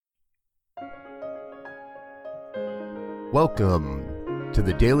Welcome to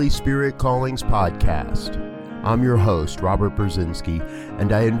the Daily Spirit Callings podcast. I'm your host, Robert Brzezinski,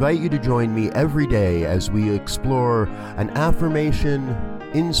 and I invite you to join me every day as we explore an affirmation,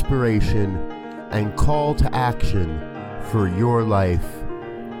 inspiration, and call to action for your life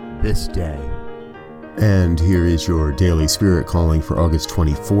this day. And here is your Daily Spirit Calling for August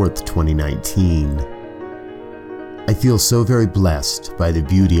 24th, 2019. I feel so very blessed by the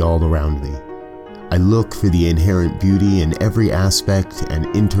beauty all around me. I look for the inherent beauty in every aspect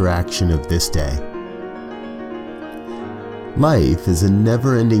and interaction of this day. Life is a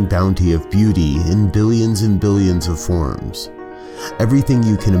never-ending bounty of beauty in billions and billions of forms. Everything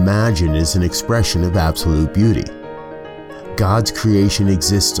you can imagine is an expression of absolute beauty. God's creation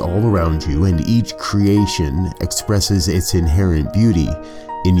exists all around you, and each creation expresses its inherent beauty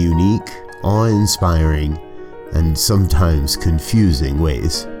in unique, awe-inspiring, and sometimes confusing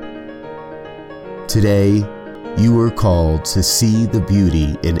ways. Today, you are called to see the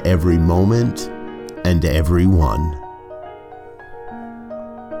beauty in every moment and every one.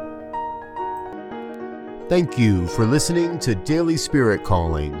 Thank you for listening to Daily Spirit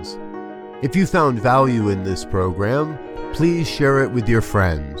Callings. If you found value in this program, please share it with your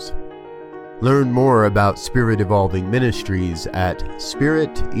friends. Learn more about Spirit Evolving Ministries at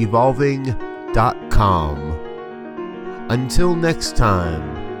spiritevolving.com. Until next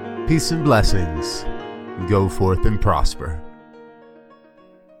time, peace and blessings. Go forth and prosper.